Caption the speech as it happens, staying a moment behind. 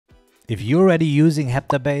If you're already using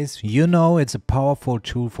Heptabase, you know it's a powerful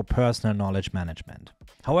tool for personal knowledge management.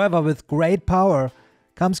 However, with great power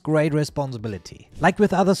comes great responsibility. Like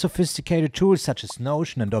with other sophisticated tools such as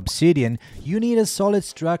Notion and Obsidian, you need a solid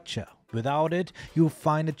structure. Without it, you'll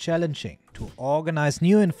find it challenging to organize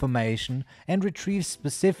new information and retrieve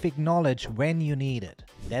specific knowledge when you need it.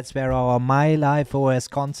 That's where our My Life OS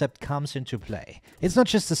concept comes into play. It's not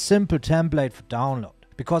just a simple template for download,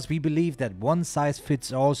 because we believe that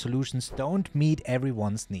one-size-fits-all solutions don't meet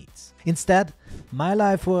everyone's needs. Instead, My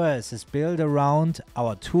Life OS is built around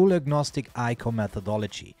our tool-agnostic ICO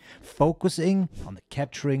methodology, focusing on the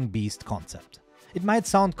capturing beast concept. It might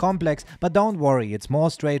sound complex, but don't worry, it's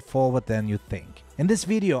more straightforward than you think. In this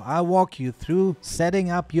video, I'll walk you through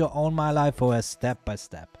setting up your own My Life OS step by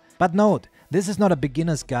step. But note, this is not a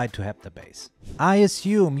beginner's guide to Heptabase. I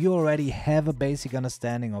assume you already have a basic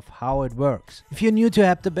understanding of how it works. If you're new to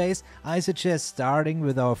Heptabase, I suggest starting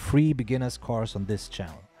with our free beginner's course on this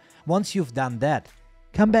channel. Once you've done that,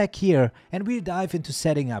 come back here and we'll dive into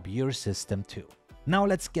setting up your system too. Now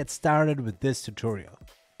let's get started with this tutorial.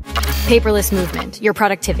 Paperless movement, your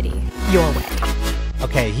productivity, your way.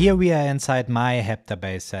 Okay, here we are inside my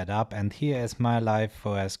Heptabase setup, and here is My Life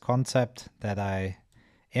OS concept that I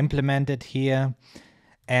implemented here.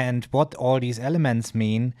 And what all these elements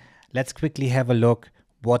mean, let's quickly have a look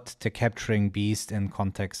what the capturing beast in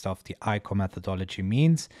context of the ICO methodology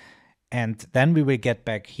means. And then we will get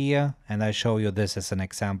back here and I show you this as an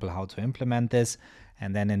example how to implement this.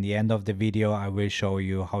 And then in the end of the video, I will show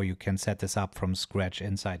you how you can set this up from scratch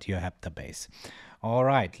inside your Heptabase. All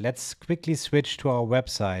right, let's quickly switch to our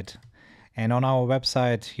website. And on our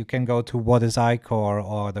website, you can go to What is iCore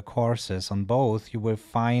or the courses. On both, you will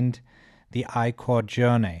find the iCore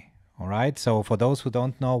journey. All right, so for those who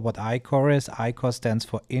don't know what iCore is, iCore stands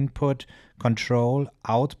for Input, Control,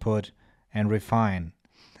 Output, and Refine.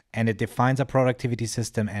 And it defines a productivity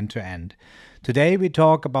system end to end. Today we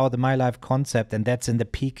talk about the My Life concept, and that's in the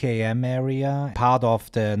PKM area, part of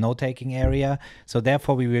the note-taking area. So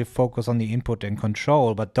therefore we will focus on the input and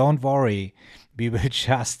control, but don't worry, we will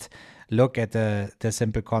just look at the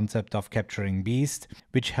simple concept of capturing beast,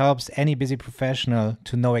 which helps any busy professional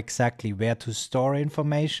to know exactly where to store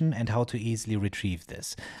information and how to easily retrieve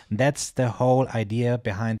this. That's the whole idea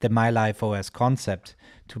behind the My Life OS concept,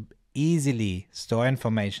 to easily store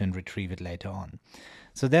information and retrieve it later on.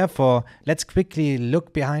 So therefore, let's quickly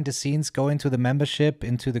look behind the scenes, go into the membership,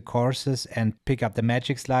 into the courses, and pick up the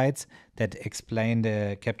magic slides that explain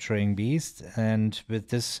the capturing beast. And with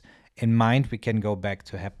this in mind, we can go back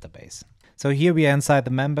to Heptabase. So here we are inside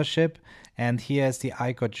the membership, and here is the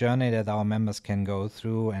iCore journey that our members can go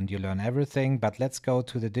through, and you learn everything. But let's go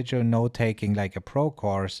to the digital note-taking like a pro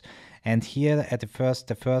course. And here at the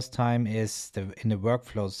first time is in the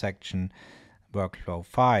workflow section, workflow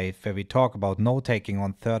 5, where we talk about note-taking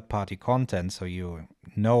on third-party content, so you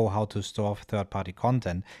know how to store third-party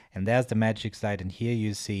content. And there's the magic slide, and here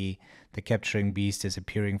you see the capturing beast is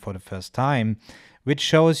appearing for the first time, which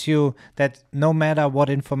shows you that no matter what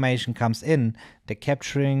information comes in, the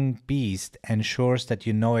capturing beast ensures that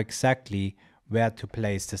you know exactly where to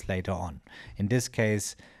place this later on. In this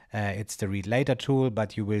case, it's the read later tool,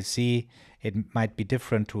 but you will see it might be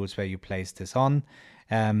different tools where you place this on.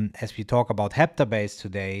 As we talk about Heptabase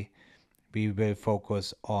today, we will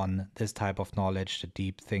focus on this type of knowledge, the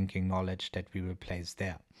deep thinking knowledge that we will place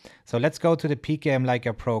there. So let's go to the PKM Like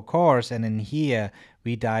a Pro course, and in here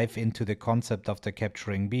we dive into the concept of the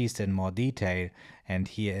capturing beast in more detail. And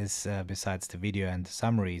here is, besides the video and the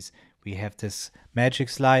summaries, we have this magic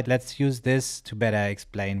slide. Let's use this to better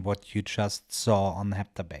explain what you just saw on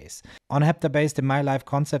Heptabase. On Heptabase, the My Life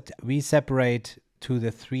concept, we separate to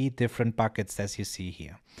the 3 different buckets as you see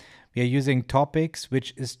here. We are using topics,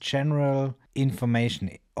 which is general information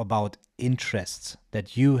about interests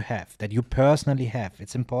that you have, that you personally have.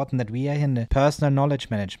 It's important that we are in the personal knowledge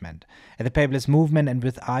management. At the Paperless movement and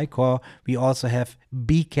with iCore, we also have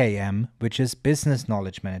BKM, which is business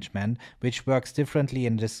knowledge management, which works differently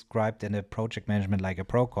and described in the project management like a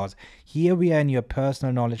pro course. Here we are in your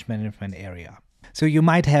personal knowledge management area. So you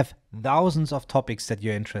might have thousands of topics that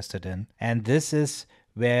you're interested in, and this is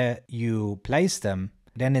where you place them.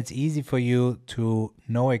 Then it's easy for you to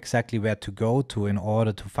know exactly where to go to in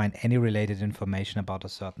order to find any related information about a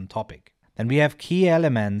certain topic. Then we have key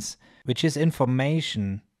elements, which is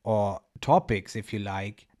information or topics, if you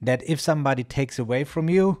like, that if somebody takes away from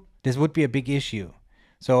you, this would be a big issue.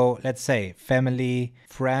 So let's say family,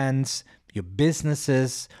 friends, your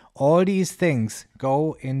businesses, all these things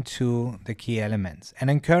go into the key elements. And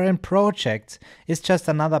in current projects is just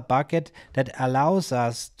another bucket that allows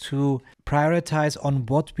us to prioritize on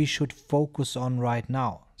what we should focus on right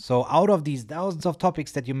now. So out of these thousands of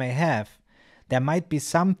topics that you may have, there might be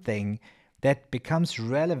something that becomes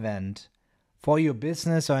relevant for your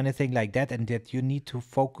business or anything like that, and that you need to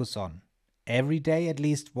focus on every day, at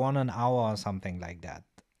least 1 hour or something like that.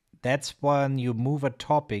 That's when you move a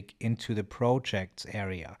topic into the projects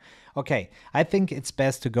area. Okay, I think it's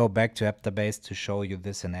best to go back to Heptabase to show you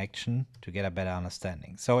this in action to get a better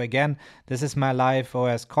understanding. So again, this is my live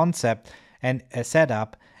OS concept and a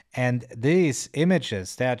setup. And these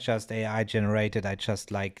images, they're just AI generated. I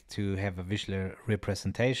just like to have a visual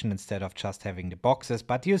representation instead of just having the boxes.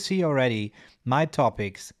 But you see already my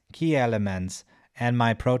topics, key elements, and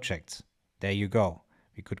my projects. There you go.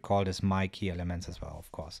 We could call this my key elements as well,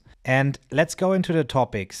 of course. And let's go into the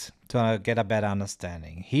topics to get a better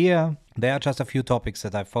understanding. Here, there are just a few topics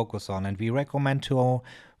that I focus on, and we recommend to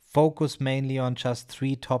focus mainly on just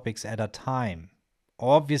 3 topics at a time.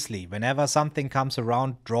 Obviously, whenever something comes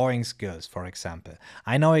around drawing skills, for example,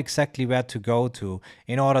 I know exactly where to go to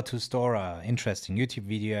in order to store an interesting YouTube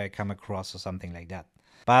video I come across or something like that.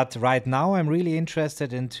 But right now I'm really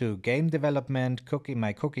interested into game development,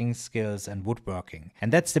 my cooking skills, and woodworking.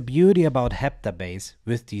 And that's the beauty about Heptabase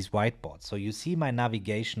with these whiteboards. So you see my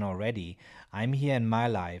navigation already. I'm here in my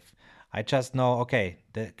life. I just know, okay,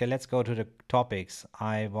 let's go to the topics.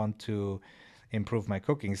 I want to improve my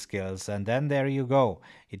cooking skills, and then there you go.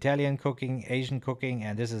 Italian cooking, Asian cooking,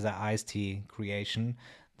 and this is an iced tea creation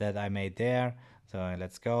that I made there. So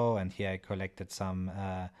let's go, and here I collected some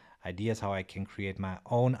ideas how I can create my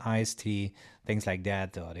own iced tea, things like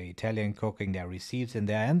that, or the Italian cooking, there are recipes in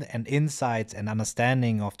there, and insights and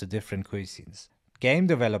understanding of the different cuisines. Game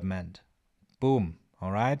development, boom,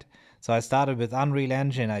 all right? So I started with Unreal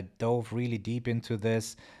Engine, I dove really deep into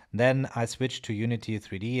this, then I switched to Unity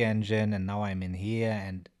 3D engine, and now I'm in here,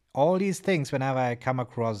 and all these things, whenever I come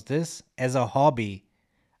across this as a hobby,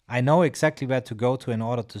 I know exactly where to go to in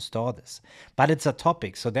order to store this. But it's a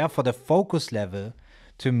topic, so therefore the focus level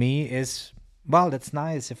to me is, well, that's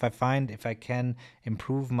nice. If I can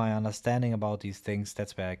improve my understanding about these things,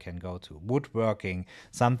 that's where I can go to. Woodworking,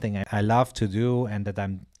 something I love to do and that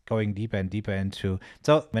I'm going deeper and deeper into.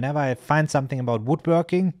 So whenever I find something about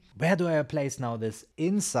woodworking, where do I place now this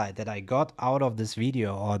insight that I got out of this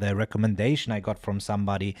video or the recommendation I got from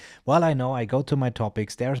somebody? Well, I know I go to my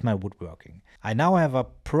topics, there's my woodworking. I now have a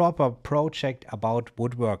proper project about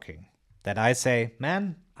woodworking that I say,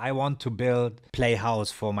 man, I want to build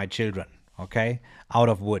playhouse for my children, okay, out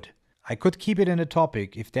of wood. I could keep it in a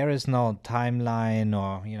topic if there is no timeline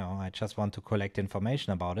or, I just want to collect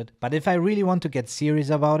information about it. But if I really want to get serious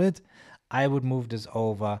about it, I would move this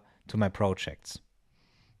over to my projects.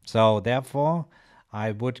 So therefore,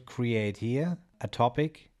 I would create here a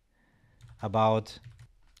topic about,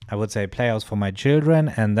 I would say, playhouse for my children,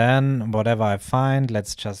 and then whatever I find,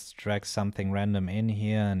 let's just drag something random in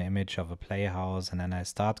here, an image of a playhouse, and then I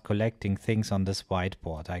start collecting things on this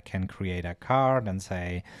whiteboard. I can create a card and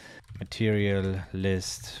say material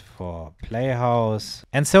list for playhouse.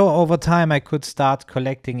 And so over time I could start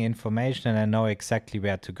collecting information and I know exactly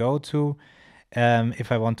where to go to.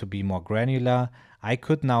 If I want to be more granular, I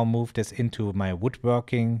could now move this into my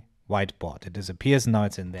woodworking whiteboard. It disappears, now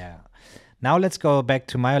it's in there. Now let's go back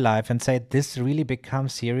to my life and say this really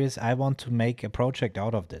becomes serious. I want to make a project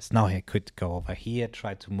out of this. Now I could go over here,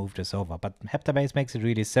 try to move this over, but Heptabase makes it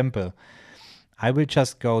really simple. I will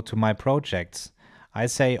just go to my projects. I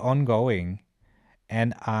say ongoing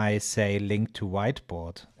and I say link to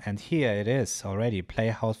whiteboard. And here it is already,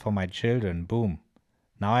 playhouse for my children, boom.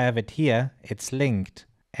 Now I have it here, it's linked.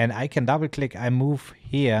 And I can double click, I move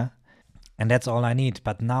here. And that's all I need.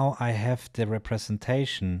 But now I have the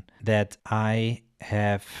representation that I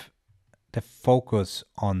have the focus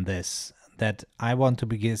on this, that I want to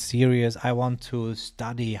be serious. I want to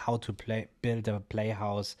study how to build a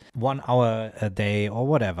playhouse 1 hour a day or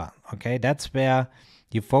whatever. Okay, that's where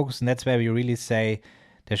you focus, and that's where we really say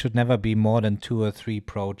there should never be more than 2 or 3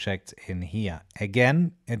 projects in here.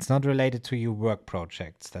 Again, it's not related to your work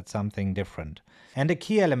projects. That's something different. And the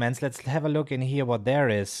key elements, let's have a look in here what there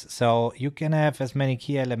is. So you can have as many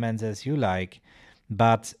key elements as you like,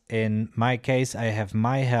 but in my case, I have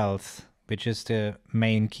my health, which is the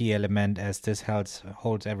main key element, as this health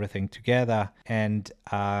holds everything together. And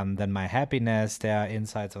then my happiness, there are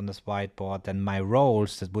insights on this whiteboard. Then my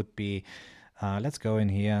roles, that would be, let's go in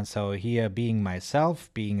here. So here, being myself,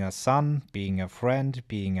 being a son, being a friend,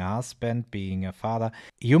 being a husband, being a father.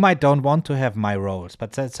 You might don't want to have my roles,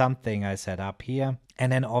 but that's something I set up here.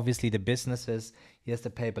 And then obviously the businesses, here's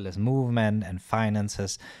the paperless movement and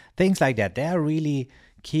finances, things like that. They are really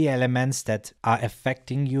key elements that are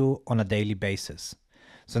affecting you on a daily basis.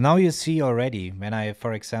 So now you see already when I,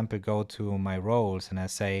 for example, go to my roles and I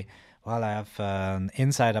say, well, I have an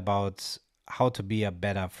insight about how to be a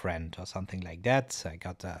better friend or something like that. I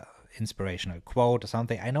got an inspirational quote or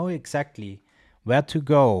something. I know exactly where to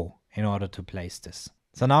go in order to place this.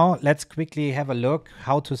 So now let's quickly have a look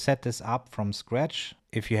how to set this up from scratch.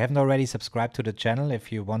 If you haven't already, subscribed to the channel if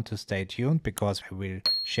you want to stay tuned, because we will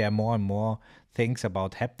share more and more things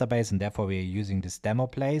about Heptabase, and therefore we are using this demo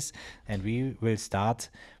place. And we will start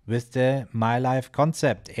with the My Life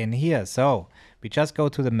concept in here. So we just go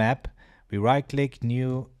to the map, we right click,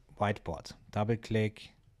 new whiteboard, double click,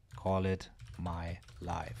 call it My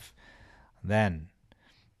Life. Then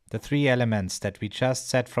the three elements that we just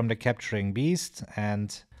set from the capturing beast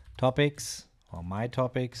and topics or my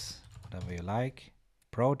topics, whatever you like,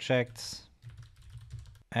 projects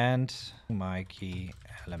and my key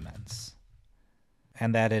elements.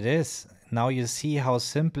 And that it is. Now you see how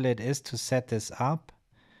simple it is to set this up.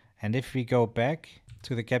 And if we go back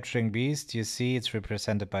to the capturing beast, you see it's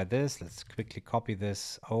represented by this. Let's quickly copy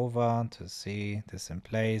this over to see this in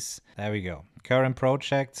place. There we go. Current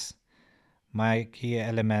projects, my key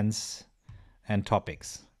elements and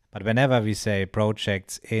topics. But whenever we say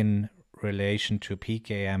projects in relation to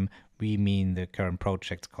PKM, we mean the current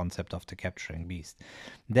projects concept of the capturing beast.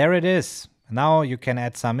 There it is. Now you can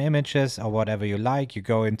add some images or whatever you like. You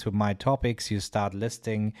go into my topics, you start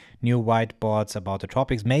listing new whiteboards about the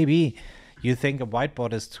topics. Maybe you think a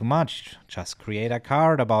whiteboard is too much. Just create a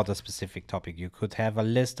card about a specific topic. You could have a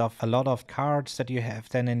list of a lot of cards that you have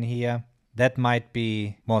then in here. That might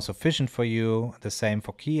be more sufficient for you. The same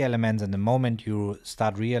for key elements. And the moment you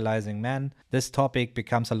start realizing, man, this topic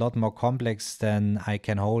becomes a lot more complex than I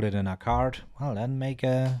can hold it in a card, well, then make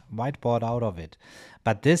a whiteboard out of it.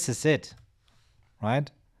 But this is it, right?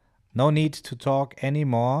 No need to talk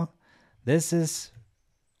anymore. This is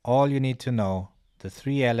all you need to know. The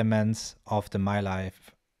three elements of the My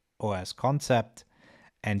Life OS concept,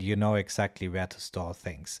 and you know exactly where to store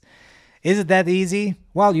things. Is it that easy?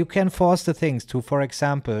 Well, you can force the things to, for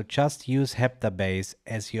example, just use Heptabase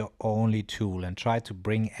as your only tool and try to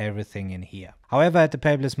bring everything in here. However, at the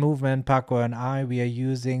Paperless Movement, Paco and I, we are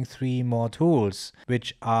using 3 more tools,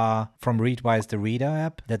 which are from Readwise the Reader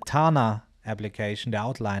app, the Tana application, the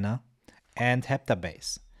outliner, and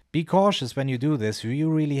Heptabase. Be cautious when you do this.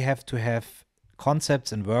 You really have to have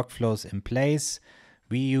concepts and workflows in place.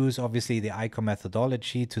 We use obviously the ICO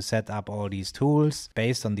methodology to set up all these tools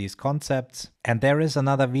based on these concepts. And there is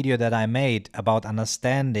another video that I made about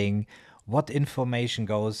understanding what information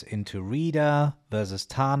goes into Reader versus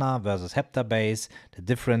Tana versus Heptabase, the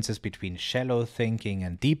differences between shallow thinking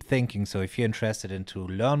and deep thinking. So if you're interested in to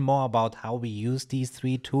learn more about how we use these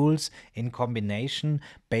 3 tools in combination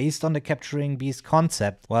based on the Capturing Beast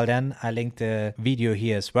concept, well then I linked the video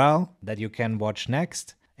here as well that you can watch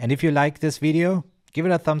next. And if you like this video, give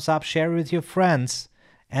it a thumbs up, share it with your friends,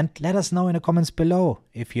 and let us know in the comments below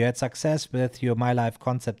if you had success with your My Life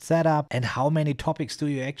concept setup and how many topics do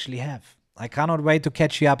you actually have. I cannot wait to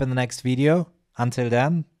catch you up in the next video. Until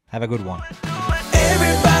then, have a good one.